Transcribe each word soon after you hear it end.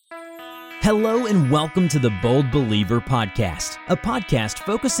Hello and welcome to the Bold Believer Podcast, a podcast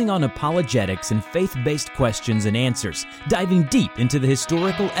focusing on apologetics and faith-based questions and answers, diving deep into the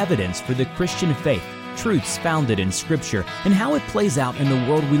historical evidence for the Christian faith, truths founded in Scripture, and how it plays out in the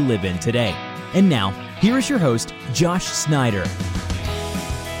world we live in today. And now, here is your host, Josh Snyder.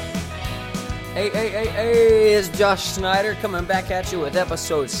 Hey, it's Josh Snyder coming back at you with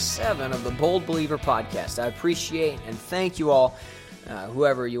episode 7 of the Bold Believer Podcast. I appreciate and thank you all,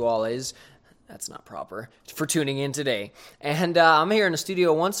 whoever you all is. That's not proper, for tuning in today. And I'm here in the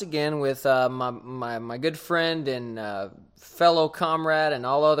studio once again with my good friend and fellow comrade and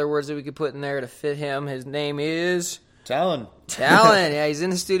all other words that we could put in there to fit him. His name is... Talon. Yeah, he's in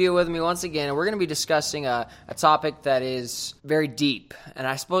the studio with me once again, and we're going to be discussing a topic that is very deep. And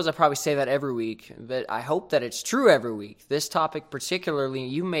I suppose I probably say that every week, but I hope that it's true every week. This topic particularly,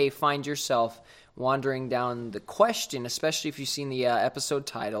 you may find yourself wandering down the question, especially if you've seen the episode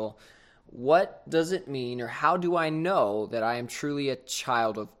title, what does it mean, or how do I know that I am truly a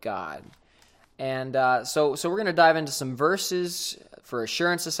child of God? And so we're going to dive into some verses for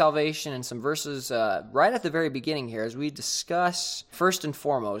assurance of salvation and some verses right at the very beginning here as we discuss, first and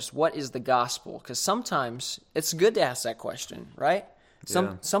foremost, what is the gospel? Because sometimes it's good to ask that question, right?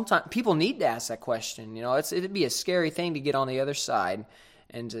 Sometimes people need to ask that question. You know, it'd be a scary thing to get on the other side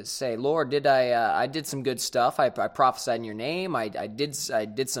and to say, Lord, I did some good stuff. I prophesied in your name. I did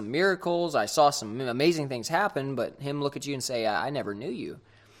some miracles. I saw some amazing things happen. But him look at you and say, I never knew you.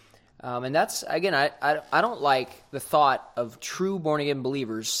 And that's, again, I don't like the thought of true born-again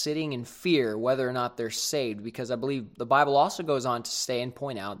believers sitting in fear whether or not they're saved, because I believe the Bible also goes on to say and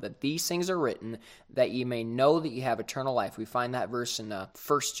point out that these things are written that you may know that you have eternal life. We find that verse in 1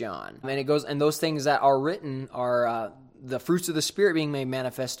 John. And it goes, and those things that are written are the fruits of the Spirit being made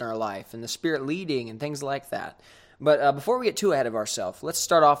manifest in our life, and the Spirit leading, and things like that. But before we get too ahead of ourselves, let's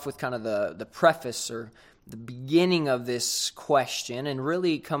start off with kind of the preface or the beginning of this question and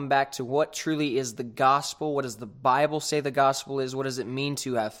really come back to what truly is the gospel. What does the Bible say the gospel is? What does it mean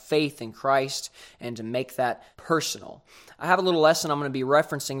to have faith in Christ and to make that personal? I have a little lesson I'm going to be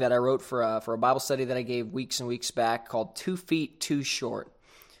referencing that I wrote for a Bible study that I gave weeks and weeks back called 2 Feet Too Short.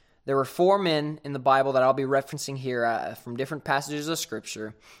 There were 4 men in the Bible that I'll be referencing here from different passages of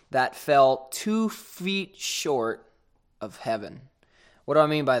Scripture that fell 2 feet short of heaven. What do I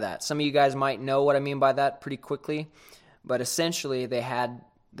mean by that? Some of you guys might know what I mean by that pretty quickly, but essentially they had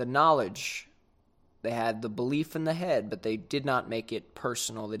the knowledge, they had the belief in the head, but they did not make it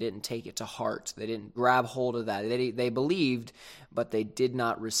personal. They didn't take it to heart. They didn't grab hold of that. They believed, but they did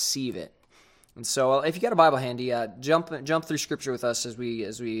not receive it. And so, if you got a Bible handy, jump through Scripture with us as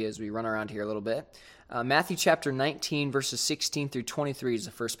we run around here a little bit. Matthew chapter 19, verses 16 through 23 is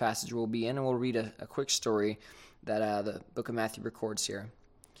the first passage we'll be in, and we'll read a quick story that the book of Matthew records here.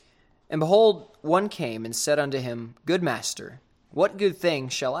 And behold, one came and said unto him, Good master, what good thing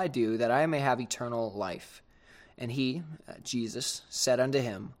shall I do that I may have eternal life? And he, Jesus, said unto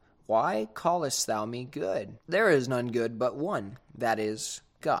him, Why callest thou me good? There is none good but one, that is,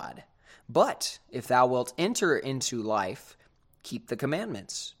 God. But if thou wilt enter into life, keep the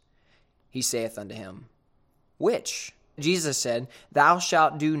commandments. He saith unto him, Which? Jesus said, Thou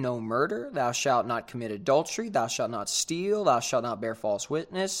shalt do no murder, thou shalt not commit adultery, thou shalt not steal, thou shalt not bear false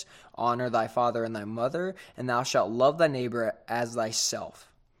witness, honor thy father and thy mother, and thou shalt love thy neighbor as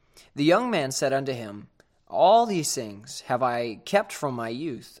thyself. The young man said unto him, All these things have I kept from my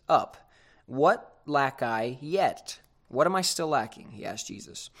youth up. What lack I yet? What am I still lacking? He asked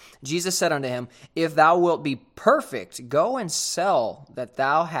Jesus. Jesus said unto him, If thou wilt be perfect, go and sell that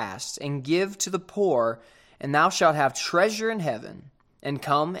thou hast, and give to the poor, and thou shalt have treasure in heaven, and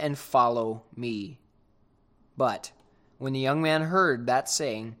come and follow me. But when the young man heard that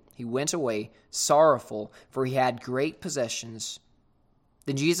saying, he went away sorrowful, for he had great possessions.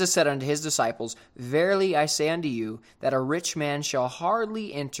 Then Jesus said unto his disciples, Verily I say unto you, that a rich man shall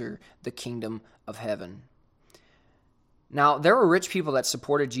hardly enter the kingdom of heaven. Now, there were rich people that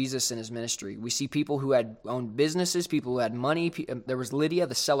supported Jesus in his ministry. We see people who had owned businesses, people who had money. There was Lydia,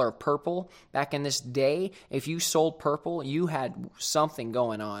 the seller of purple. Back in this day, if you sold purple, you had something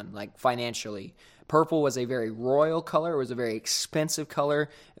going on, like financially. Purple was a very royal color. It was a very expensive color.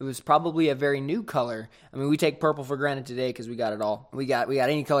 It was probably a very new color. I mean, we take purple for granted today because we got it all. We got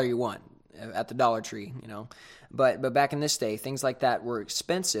any color you want at the Dollar Tree, you know. But back in this day, things like that were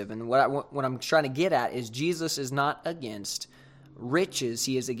expensive. And what I'm trying to get at is Jesus is not against riches.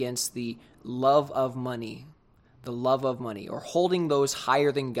 He is against the love of money. the love of money, or holding those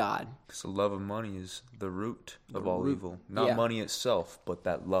higher than God. Because the love of money is the root of all evil. Not money itself, but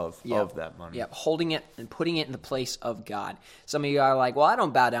that love of that money. Yeah, holding it and putting it in the place of God. Some of you are like, well, I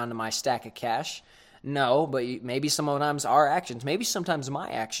don't bow down to my stack of cash. No, but maybe sometimes our actions, maybe sometimes my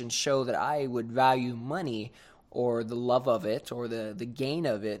actions show that I would value money or the love of it or the gain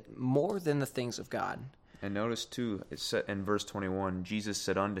of it more than the things of God. And notice too, it said in verse 21, Jesus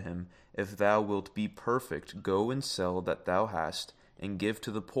said unto him, If thou wilt be perfect, go and sell that thou hast, and give to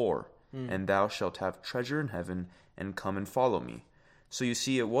the poor, and thou shalt have treasure in heaven, and come and follow me. So you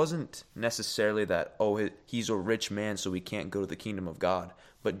see, it wasn't necessarily that, he's a rich man, so he can't go to the kingdom of God.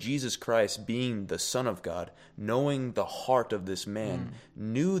 But Jesus Christ, being the Son of God, knowing the heart of this man,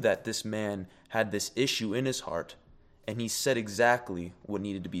 knew that this man had this issue in his heart, and he said exactly what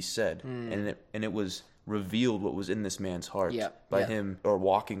needed to be said. And it was revealed what was in this man's heart by him or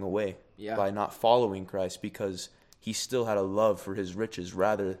walking away, by not following Christ, because he still had a love for his riches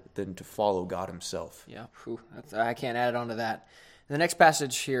rather than to follow God himself. Yeah, I can't add on to that. The next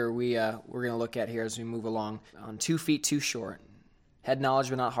passage here we're going to look at here as we move along, on 2 feet too short, head knowledge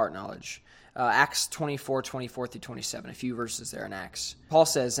but not heart knowledge. Acts 24:24-27, a few verses there in Acts. Paul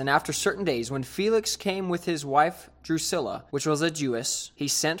says, And after certain days, when Felix came with his wife Drusilla, which was a Jewess, he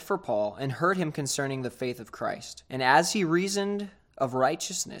sent for Paul and heard him concerning the faith of Christ. And as he reasoned of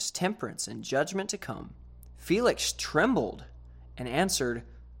righteousness, temperance, and judgment to come, Felix trembled and answered,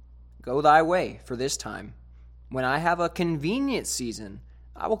 Go thy way for this time. When I have a convenient season,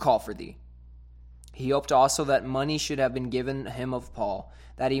 I will call for thee. He hoped also that money should have been given him of Paul,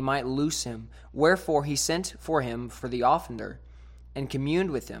 that he might loose him. Wherefore he sent for him for the offender, and communed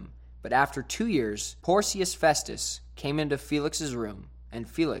with him. But after 2 years, Porcius Festus came into Felix's room, and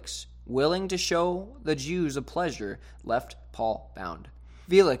Felix, willing to show the Jews a pleasure, left Paul bound.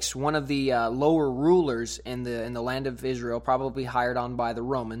 Felix, one of the lower rulers in the land of Israel, probably hired on by the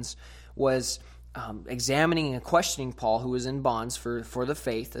Romans, was examining and questioning Paul, who was in bonds for the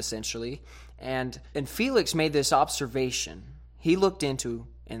faith, essentially. And Felix made this observation. He looked into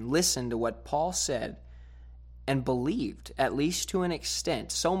and listened to what Paul said and believed, at least to an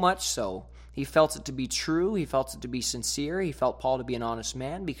extent, so much so, he felt it to be true, he felt it to be sincere, he felt Paul to be an honest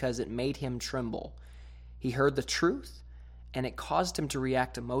man because it made him tremble. He heard the truth, and it caused him to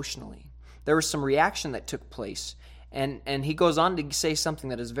react emotionally. There was some reaction that took place, and he goes on to say something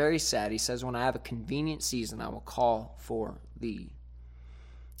that is very sad. He says, When I have a convenient season, I will call for thee.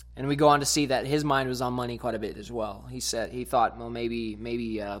 And we go on to see that his mind was on money quite a bit as well. He thought, well, maybe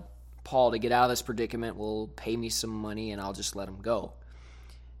Paul, to get out of this predicament, will pay me some money and I'll just let him go.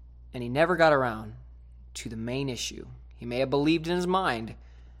 And he never got around to the main issue. He may have believed in his mind,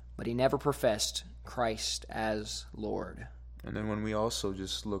 but he never professed Christ as Lord. And then when we also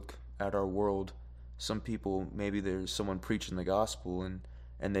just look at our world, some people, maybe there's someone preaching the gospel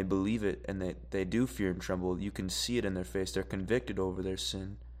and they believe it and they do fear and tremble. You can see it in their face. They're convicted over their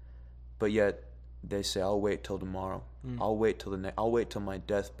sin. But yet they say, I'll wait till tomorrow. I'll wait till my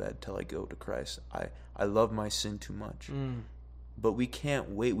deathbed till I go to Christ. I love my sin too much. But we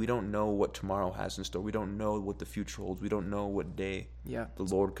can't wait. We don't know what tomorrow has in store. We don't know what the future holds. We don't know what day the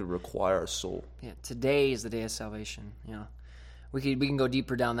Lord could require our soul. Yeah, today is the day of salvation. Yeah, we can go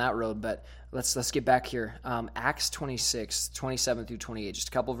deeper down that road, but let's get back here. Acts 26:27-28, just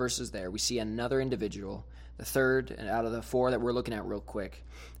a couple verses there. We see another individual, the third out of the four that we're looking at real quick,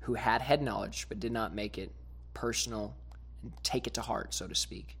 who had head knowledge but did not make it personal and take it to heart, so to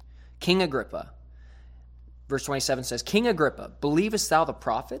speak. King Agrippa. Verse 27 says, King Agrippa, believest thou the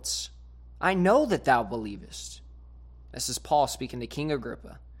prophets? I know that thou believest. This is Paul speaking to King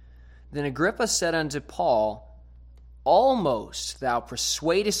Agrippa. Then Agrippa said unto Paul, Almost thou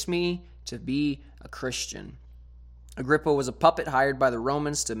persuadest me to be a Christian. Agrippa was a puppet hired by the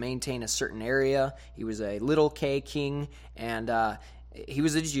Romans to maintain a certain area. He was a little K king, and he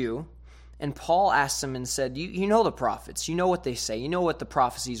was a Jew. And Paul asked him and said, you know the prophets. You know what they say. You know what the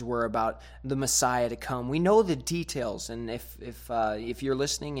prophecies were about the Messiah to come. We know the details. And if you're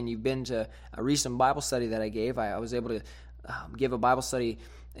listening and you've been to a recent Bible study that I gave, I was able to give a Bible study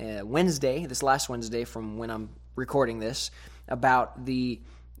this last Wednesday from when I'm recording this, about the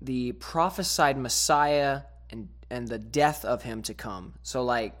prophesied Messiah and the death of him to come. So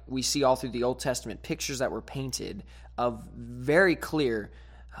like we see all through the Old Testament pictures that were painted of very clear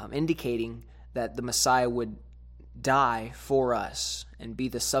indicating that the Messiah would die for us and be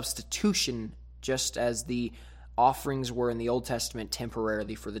the substitution, just as the offerings were in the Old Testament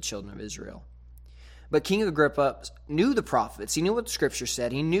temporarily for the children of Israel. But King Agrippa knew the prophets. He knew what the Scripture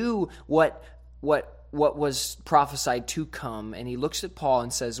said. He knew what what was prophesied to come, and he looks at Paul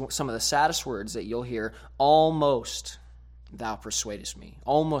and says some of the saddest words that you'll hear: almost thou persuadest me.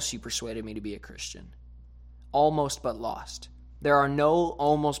 Almost you persuaded me to be a Christian. Almost but lost. There are no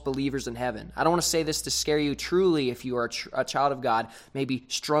almost believers in heaven. I don't want to say this to scare you. Truly, if you are a child of God, maybe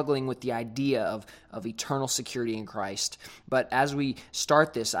struggling with the idea of eternal security in Christ. But as we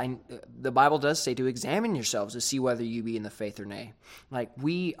start this, the Bible does say to examine yourselves to see whether you be in the faith or nay. Like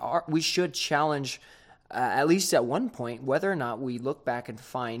we should challenge, at least at one point, whether or not we look back and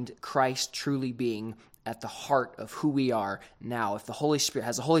find Christ truly being at the heart of who we are now. If the Holy Spirit,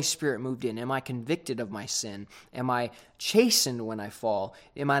 has the Holy Spirit moved in? Am I convicted of my sin? Am I chastened when I fall?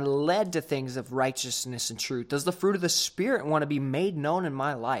 Am I led to things of righteousness and truth? Does the fruit of the Spirit want to be made known in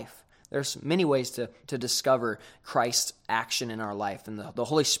my life? There's many ways to discover Christ's action in our life and the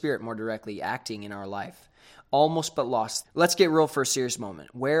Holy Spirit more directly acting in our life. Almost but lost. Let's get real for a serious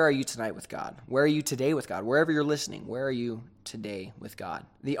moment. Where are you tonight with God? Where are you today with God? Wherever you're listening, where are you today with God?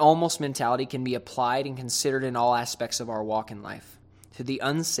 The almost mentality can be applied and considered in all aspects of our walk in life. To the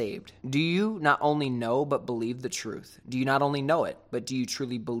unsaved, do you not only know but believe the truth? Do you not only know it, but do you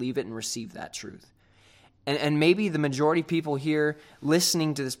truly believe it and receive that truth? And maybe the majority of people here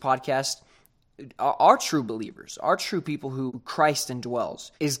listening to this podcast are true believers, are true people who Christ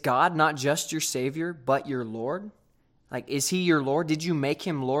indwells. Is God not just your Savior, but your Lord? Like, is He your Lord? Did you make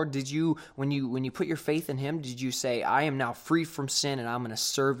Him Lord? Did you, when you put your faith in Him, did you say, I am now free from sin and I'm going to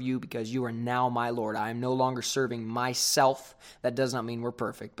serve you because you are now my Lord? I am no longer serving myself. That does not mean we're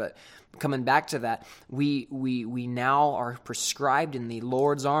perfect, but coming back to that, we now are prescribed in the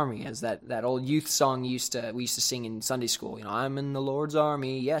Lord's army, as that old youth song we used to sing in Sunday school. You know, I'm in the Lord's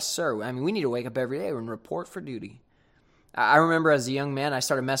army, yes sir. I mean, we need to wake up every day and report for duty. I remember as a young man, I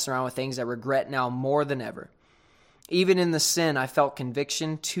started messing around with things I regret now more than ever. Even in the sin, I felt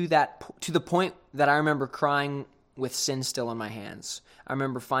conviction to the point that I remember crying with sin still in my hands. I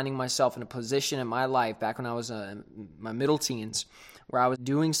remember finding myself in a position in my life back when I was in my middle teens where I was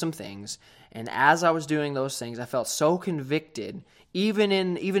doing some things, and as I was doing those things, I felt so convicted, even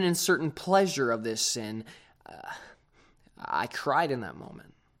in certain pleasure of this sin, I cried in that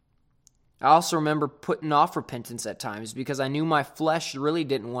moment. I also remember putting off repentance at times because I knew my flesh really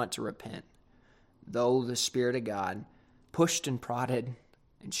didn't want to repent, though the Spirit of God pushed and prodded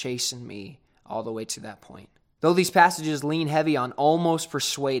and chastened me all the way to that point. Though these passages lean heavy on almost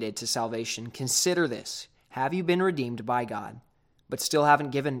persuaded to salvation, consider this. Have you been redeemed by God, but still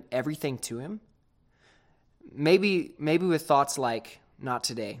haven't given everything to Him? Maybe with thoughts like, not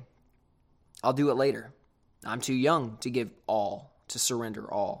today. I'll do it later. I'm too young to give all, to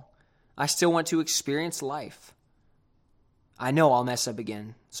surrender all. I still want to experience life. I know I'll mess up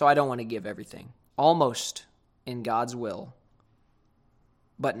again, so I don't want to give everything. Almost in God's will,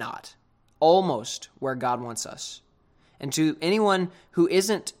 but not. Almost where God wants us. And to anyone who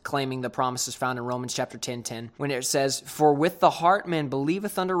isn't claiming the promises found in Romans chapter 10:10, when it says, for with the heart man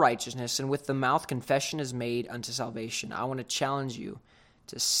believeth unto righteousness, and with the mouth confession is made unto salvation. I want to challenge you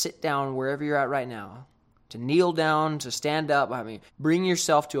to sit down wherever you're at right now, to kneel down, to stand up. I mean, bring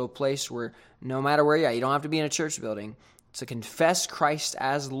yourself to a place where no matter where you're at, you don't have to be in a church building, to confess Christ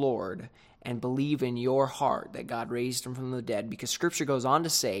as Lord and believe in your heart that God raised Him from the dead. Because Scripture goes on to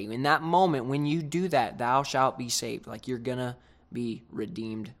say, in that moment, when you do that, thou shalt be saved. Like, you're going to be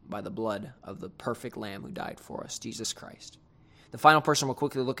redeemed by the blood of the perfect Lamb who died for us, Jesus Christ. The final person we'll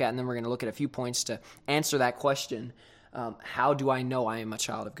quickly look at, and then we're going to look at a few points to answer that question. How do I know I am a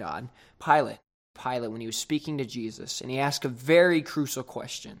child of God? Pilate, when he was speaking to Jesus, and he asked a very crucial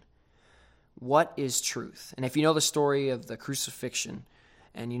question. What is truth? And if you know the story of the crucifixion,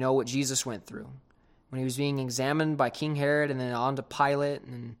 and you know what Jesus went through, when he was being examined by King Herod and then on to Pilate,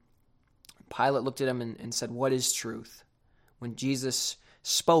 and Pilate looked at him and said, what is truth? When Jesus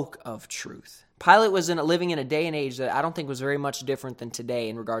spoke of truth. Pilate was living in a day and age that I don't think was very much different than today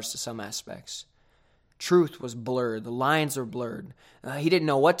in regards to some aspects. Truth was blurred. The lines were blurred. He didn't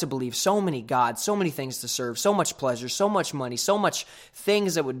know what to believe. So many gods, so many things to serve, so much pleasure, so much money, so much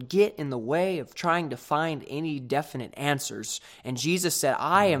things that would get in the way of trying to find any definite answers. And Jesus said,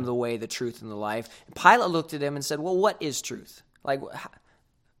 I am the way, the truth, and the life. And Pilate looked at him and said, well, what is truth? Like,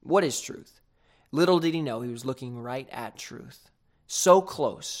 what is truth? Little did he know he was looking right at truth. So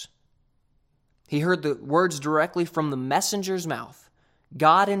close. He heard the words directly from the messenger's mouth.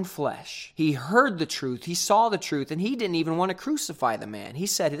 God in flesh. He heard the truth. He saw the truth, and he didn't even want to crucify the man. He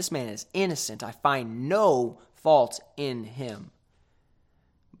said, this man is innocent. I find no fault in him.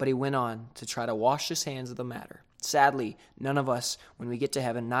 But he went on to try to wash his hands of the matter. Sadly, none of us, when we get to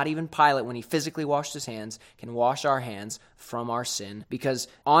heaven, not even Pilate, when he physically washed his hands, can wash our hands from our sin. Because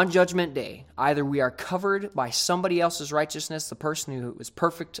on Judgment Day, either we are covered by somebody else's righteousness, the person who is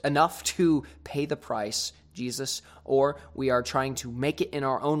perfect enough to pay the price, Jesus, or we are trying to make it in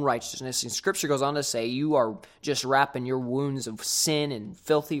our own righteousness. And Scripture goes on to say, you are just wrapping your wounds of sin in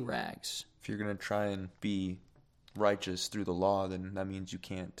filthy rags. If you're going to try and be righteous through the law, then that means you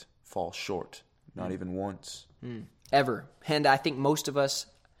can't fall short, not even once. Ever. And I think most of us,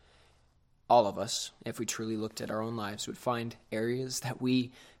 all of us, if we truly looked at our own lives, would find areas that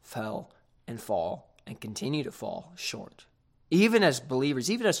we fell and fall and continue to fall short. Even as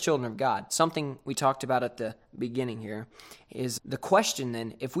believers, even as children of God, something we talked about at the beginning here is the question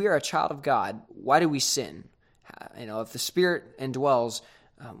then, if we are a child of God, why do we sin? If the Spirit indwells,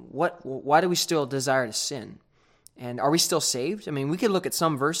 why do we still desire to sin? And are we still saved? I mean, we could look at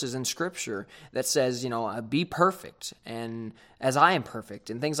some verses in Scripture that says, be perfect, and as I am perfect,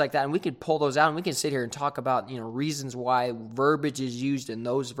 and things like that. And we could pull those out, and we can sit here and talk about, reasons why verbiage is used in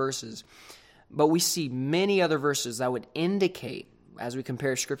those verses. But we see many other verses that would indicate, as we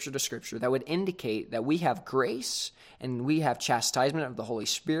compare Scripture to Scripture, that would indicate that we have grace and we have chastisement of the Holy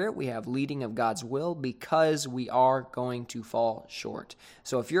Spirit. We have leading of God's will because we are going to fall short.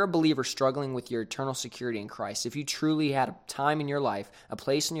 So if you're a believer struggling with your eternal security in Christ, if you truly had a time in your life, a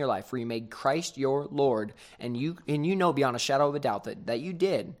place in your life where you made Christ your Lord, and you know beyond a shadow of a doubt that you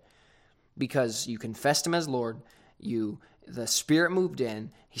did because you confessed Him as Lord, the Spirit moved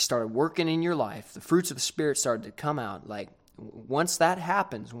in, He started working in your life, the fruits of the Spirit started to come out, once that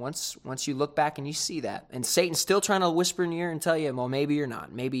happens, once you look back and you see that, and Satan's still trying to whisper in your ear and tell you, well, maybe you're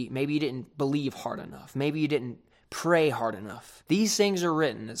not. Maybe you didn't believe hard enough. Maybe you didn't pray hard enough. These things are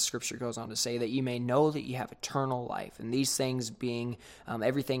written, as Scripture goes on to say, that you may know that you have eternal life. And these things being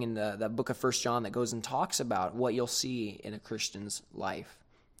everything in the book of 1 John that goes and talks about what you'll see in a Christian's life.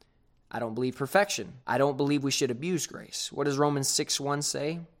 I don't believe perfection. I don't believe we should abuse grace. What does Romans 6:1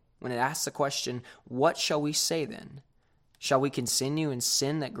 say? When it asks the question, what shall we say then? Shall we continue in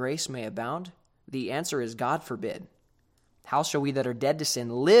sin that grace may abound? The answer is, God forbid. How shall we that are dead to sin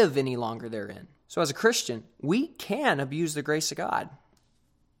live any longer therein? So as a Christian, we can abuse the grace of God.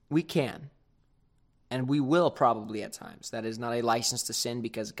 We can. And we will probably at times. That is not a license to sin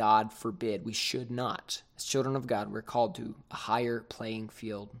because God forbid. We should not. As children of God, we're called to a higher playing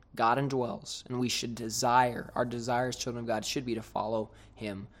field. God indwells, and we should desire, our desire as children of God should be to follow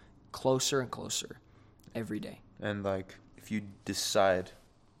Him closer and closer every day. And if you decide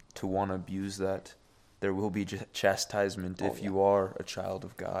to want to abuse that, there will be chastisement if you are a child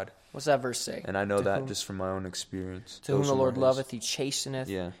of God. What's that verse say? And I know that just from my own experience. To whom the Lord loveth, He chasteneth,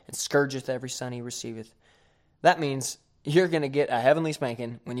 and scourgeth every son He receiveth. That means you're going to get a heavenly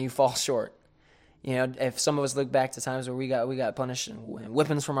spanking when you fall short. If some of us look back to times where we got punished and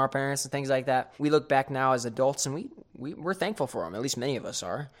whippings from our parents and things like that, we look back now as adults and we're thankful for them. At least many of us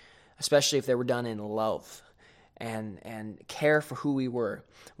are, especially if they were done in love and care for who we were.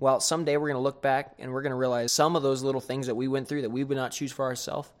 Well, someday we're going to look back and we're going to realize some of those little things that we went through that we would not choose for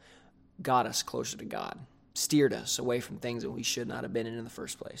ourselves got us closer to God, steered us away from things that we should not have been in the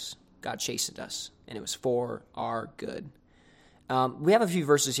first place. God chastened us, and it was for our good. We have a few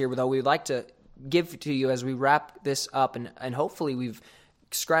verses here, though, we'd like to give to you as we wrap this up, and hopefully we've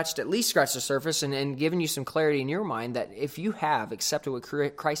at least scratched the surface and given you some clarity in your mind that if you have accepted what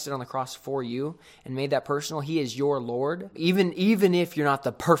Christ did on the cross for you and made that personal, He is your Lord. Even if you're not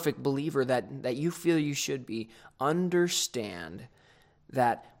the perfect believer that you feel you should be, understand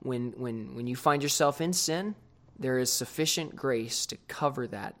that when you find yourself in sin, there is sufficient grace to cover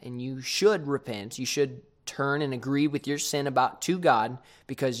that, and you should repent. You should turn and agree with your sin to God,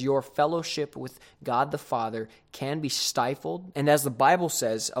 because your fellowship with God the Father can be stifled. And as the Bible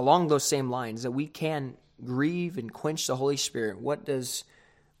says, along those same lines, that we can grieve and quench the Holy Spirit. What does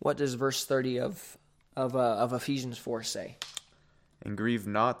verse 30 of Ephesians 4 say? And grieve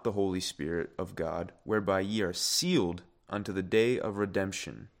not the Holy Spirit of God, whereby ye are sealed unto the day of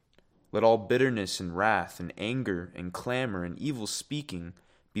redemption. Let all bitterness and wrath and anger and clamor and evil speaking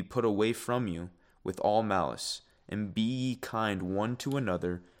be put away from you, with all malice, and be ye kind one to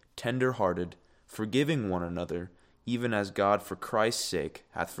another, tender-hearted, forgiving one another, even as God for Christ's sake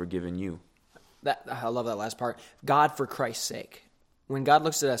hath forgiven you. I love that last part. God for Christ's sake. When God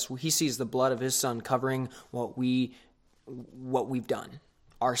looks at us, He sees the blood of His Son covering what we've done,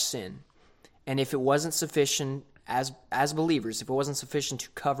 our sin. And if it wasn't sufficient as believers, if it wasn't sufficient to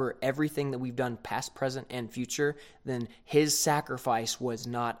cover everything that we've done past, present, and future, then His sacrifice was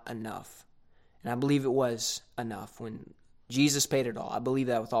not enough. And I believe it was enough when Jesus paid it all. I believe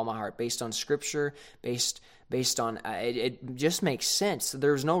that with all my heart, based on Scripture, based on it just makes sense.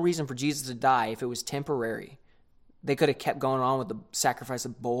 There's no reason for Jesus to die if it was temporary. They could have kept going on with the sacrifice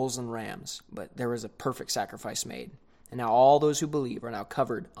of bulls and rams, but there was a perfect sacrifice made. And now all those who believe are now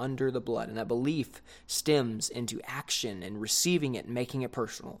covered under the blood. And that belief stems into action and receiving it and making it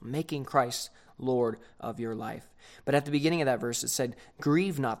personal, making Christ Lord of your life. But at the beginning of that verse, it said,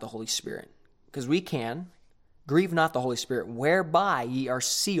 grieve not the Holy Spirit. Because we can. Grieve not the Holy Spirit, whereby ye are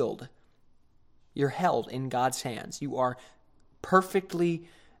sealed. You're held in God's hands. You are perfectly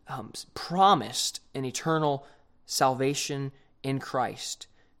promised an eternal salvation in Christ.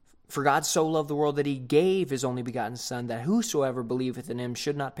 For God so loved the world that he gave his only begotten Son, that whosoever believeth in him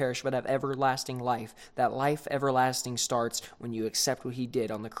should not perish, but have everlasting life. That life everlasting starts when you accept what he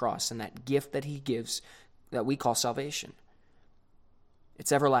did on the cross, and that gift that he gives that we call salvation.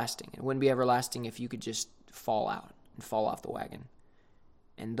 It's everlasting. It wouldn't be everlasting if you could just fall out and fall off the wagon.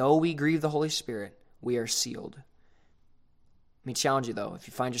 And though we grieve the Holy Spirit, we are sealed. Let me challenge you, though. If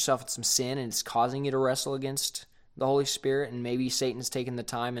you find yourself in some sin and it's causing you to wrestle against the Holy Spirit, and maybe Satan's taken the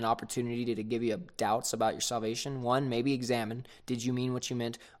time and opportunity to give you doubts about your salvation, one, maybe examine, did you mean what you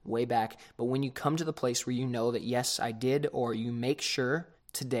meant way back? But when you come to the place where you know that, yes, I did, or you make sure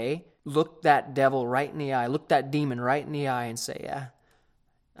today, look that devil right in the eye, look that demon right in the eye and say, yeah,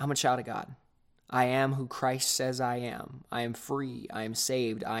 I'm a child of God. I am who Christ says I am. I am free. I am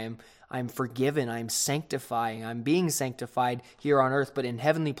saved. I am forgiven. I am sanctifying. I'm being sanctified here on earth, but in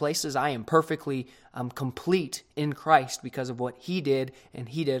heavenly places I am perfectly complete in Christ because of what he did, and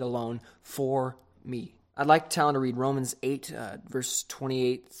he did alone for me. I'd like Talon to read Romans 8, verses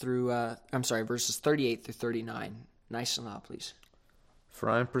 38 through, verses 38 through 39. Nice and loud, please. For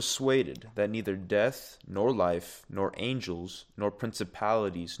I am persuaded that neither death, nor life, nor angels, nor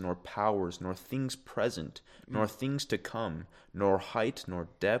principalities, nor powers, nor things present, nor things to come, nor height, nor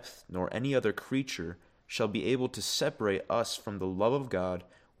depth, nor any other creature shall be able to separate us from the love of God,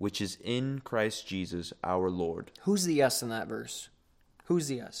 which is in Christ Jesus our Lord. Who's the us in that verse? Who's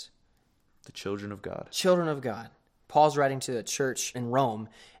the us? The children of God. Children of God. Paul's writing to the church in Rome,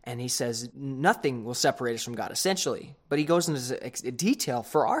 and he says nothing will separate us from God, essentially. But he goes into detail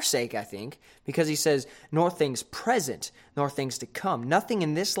for our sake, I think, because he says, nor things present, nor things to come. Nothing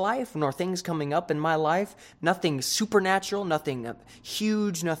in this life, nor things coming up in my life. Nothing supernatural, nothing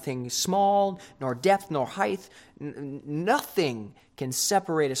huge, nothing small, nor depth, nor height. Nothing can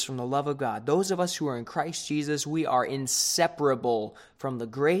separate us from the love of God. Those of us who are in Christ Jesus, we are inseparable from the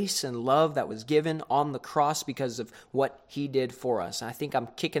grace and love that was given on the cross because of what he did for us. And I think I'm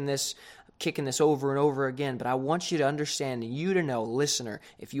kicking this over and over again, but I want you to understand and you to know, listener,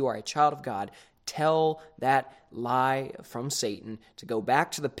 if you are a child of God, tell that lie from Satan to go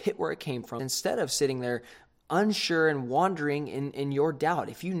back to the pit where it came from instead of sitting there unsure and wandering in your doubt.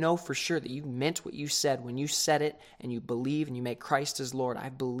 If you know for sure that you meant what you said when you said it, and you believe and you make Christ as Lord, I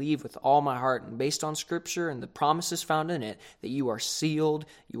believe with all my heart, and based on Scripture and the promises found in it, that you are sealed,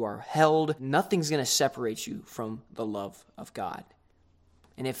 you are held. Nothing's going to separate you from the love of God.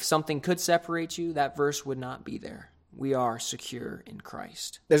 And if something could separate you, that verse would not be there. We are secure in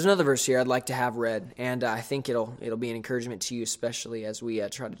Christ. There's another verse here I'd like to have read, and I think it'll be an encouragement to you, especially as we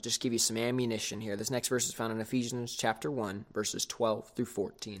try to just give you some ammunition here. This next verse is found in Ephesians chapter 1, verses 12 through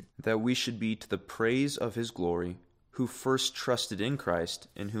 14. That we should be to the praise of his glory, who first trusted in Christ,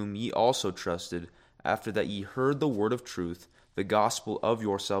 in whom ye also trusted, after that ye heard the word of truth, the gospel of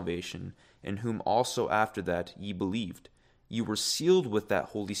your salvation, in whom also after that ye believed. You were sealed with that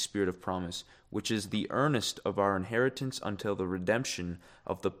Holy Spirit of promise, which is the earnest of our inheritance until the redemption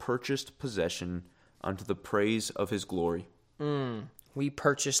of the purchased possession, unto the praise of his glory. We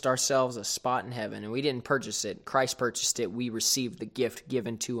purchased ourselves a spot in heaven, and we didn't purchase it. Christ purchased it. We received the gift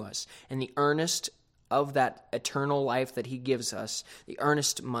given to us. And the earnest of that eternal life that he gives us, the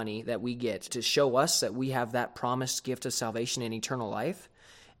earnest money that we get to show us that we have that promised gift of salvation and eternal life,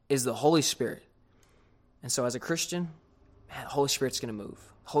 is the Holy Spirit. And so as a Christian, man, the Holy Spirit's going to move.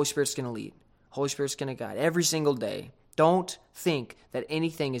 The Holy Spirit's going to lead. The Holy Spirit's going to guide every single day. Don't think that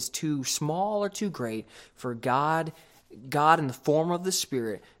anything is too small or too great for God in the form of the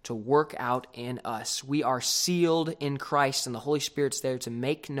Spirit to work out in us. We are sealed in Christ, and the Holy Spirit's there to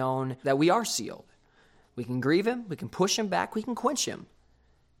make known that we are sealed. We can grieve him, we can push him back, we can quench him,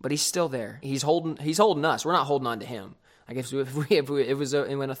 but he's still there. He's holding us. We're not holding on to him. I guess if it was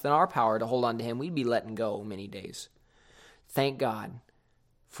within our power to hold on to him, we'd be letting go many days. Thank God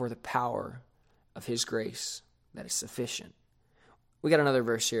for the power of his grace that is sufficient. We got another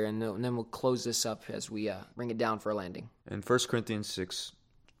verse here, and then we'll close this up as we bring it down for a landing. In 1 Corinthians 6,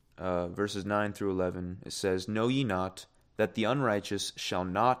 verses 9 through 11, it says, Know ye not that the unrighteous shall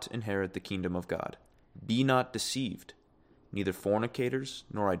not inherit the kingdom of God. Be not deceived. Neither fornicators,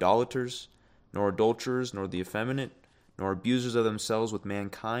 nor idolaters, nor adulterers, nor the effeminate, nor abusers of themselves with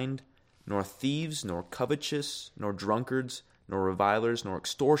mankind, nor thieves, nor covetous, nor drunkards, nor revilers, nor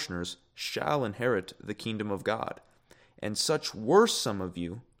extortioners shall inherit the kingdom of God. And such were some of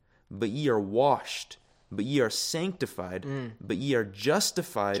you, but ye are washed, but ye are sanctified, but ye are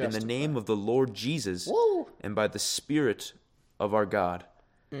justified in the name of the Lord Jesus, and by the Spirit of our God.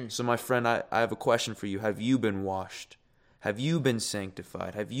 So my friend, I have a question for you. Have you been washed? Have you been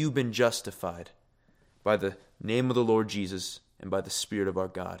sanctified? Have you been justified by the name of the Lord Jesus and by the Spirit of our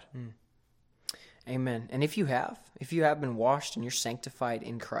God? Amen. And if you have been washed and you're sanctified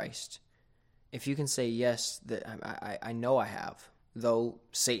in Christ, if you can say, yes, that I know I have, though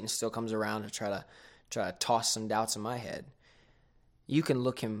Satan still comes around to try to toss some doubts in my head, you can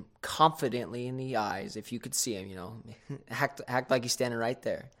look him confidently in the eyes, if you could see him, act like he's standing right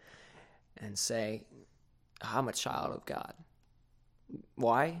there, and say, I'm a child of God.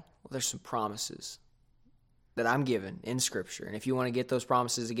 Why? Well, there's some promises that I'm given in Scripture. And if you want to get those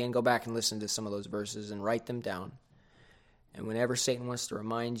promises again, go back and listen to some of those verses and write them down. And whenever Satan wants to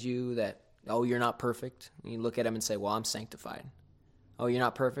remind you that, oh, you're not perfect, you look at him and say, well, I'm sanctified. Oh, you're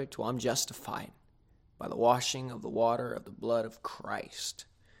not perfect? Well, I'm justified by the washing of the water of the blood of Christ.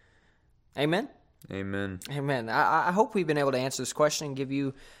 Amen? Amen. Amen. I hope we've been able to answer this question and give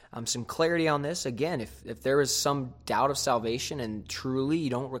you some clarity on this. Again, if there is some doubt of salvation and truly you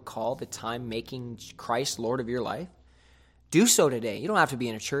don't recall the time making Christ Lord of your life, do so today. You don't have to be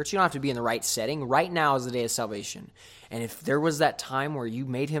in a church. You don't have to be in the right setting. Right now is the day of salvation. And if there was that time where you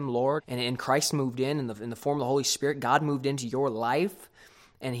made him Lord and Christ moved in the form of the Holy Spirit, God moved into your life,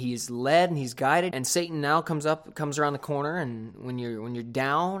 and he's led and he's guided, and Satan now comes around the corner, and when you're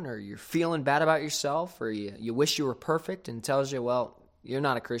down or you're feeling bad about yourself or you wish you were perfect, and tells you, well, you're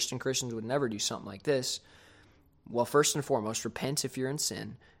not a Christian. Christians would never do something like this. Well, first and foremost, repent if you're in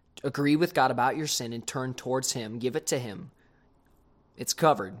sin. Agree with God about your sin and turn towards him. Give it to him. It's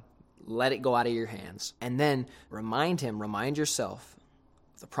covered. Let it go out of your hands. And then remind yourself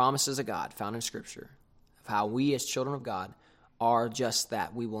of the promises of God found in Scripture, of how we as children of God are just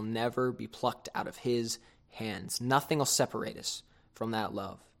that. We will never be plucked out of his hands. Nothing will separate us from that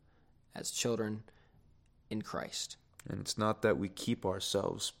love as children in Christ. And it's not that we keep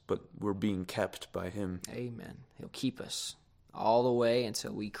ourselves, but we're being kept by him. Amen. He'll keep us all the way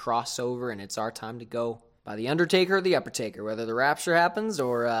until we cross over and it's our time to go by the undertaker or the uppertaker, whether the rapture happens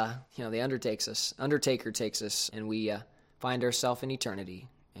or the undertaker takes us and we find ourselves in eternity.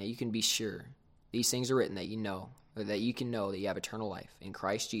 And you can be sure these things are written that you know, or that you can know that you have eternal life in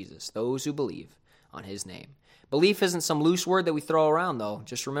Christ Jesus, those who believe on his name. Belief isn't some loose word that we throw around, though.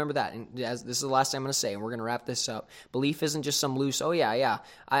 Just remember that. And this is the last thing I'm going to say, and we're going to wrap this up. Belief isn't just some loose,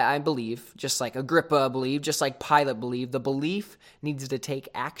 I believe, just like Agrippa believed, just like Pilate believed. The belief needs to take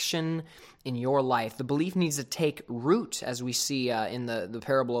action in your life. The belief needs to take root, as we see in the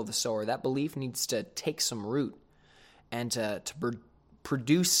parable of the sower. That belief needs to take some root and to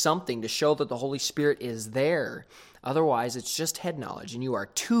produce something to show that the Holy Spirit is there. Otherwise, it's just head knowledge, and you are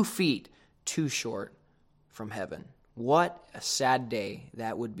 2 feet too short from heaven. What a sad day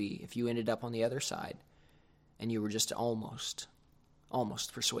that would be if you ended up on the other side and you were just almost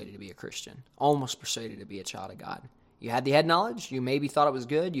persuaded to be a Christian, almost persuaded to be a child of God. You had the head knowledge, you maybe thought it was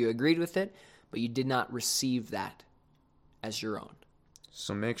good, you agreed with it, but you did not receive that as your own.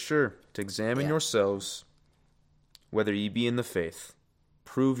 So make sure to examine yourselves, whether ye be in the faith.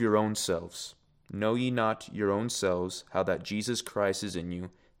 Prove your own selves. Know ye not your own selves how that Jesus Christ is in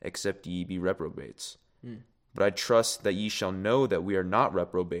you, except ye be reprobates. But I trust that ye shall know that we are not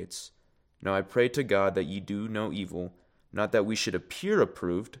reprobates. Now I pray to God that ye do no evil, not that we should appear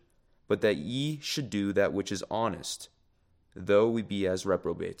approved, but that ye should do that which is honest, though we be as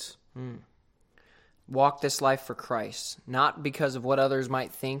reprobates. Walk this life for Christ, not because of what others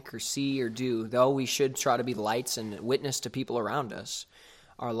might think or see or do, though we should try to be lights and witness to people around us.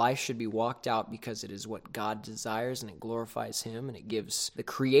 Our life should be walked out because it is what God desires, and it glorifies him, and it gives the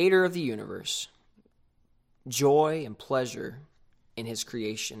creator of the universe joy and pleasure in his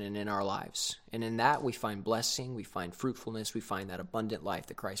creation and in our lives. And in that we find blessing, we find fruitfulness, we find that abundant life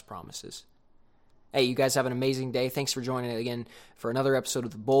that Christ promises. Hey, you guys have an amazing day. Thanks for joining again for another episode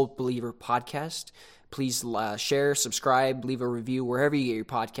of the Bold Believer Podcast. Please share, subscribe, leave a review wherever you get your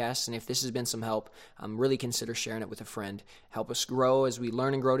podcasts. And if this has been some help, really consider sharing it with a friend. Help us grow as we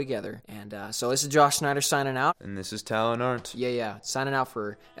learn and grow together. And so this is Josh Snyder signing out. And this is Talon Arndt. Signing out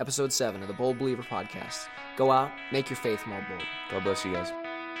for episode 7 of the Bold Believer Podcast. Go out, make your faith more bold. God bless you guys.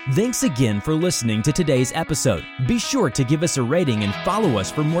 Thanks again for listening to today's episode. Be sure to give us a rating and follow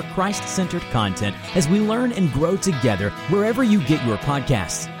us for more Christ-centered content as we learn and grow together wherever you get your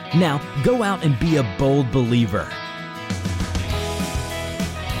podcasts. Now, go out and be a bold believer.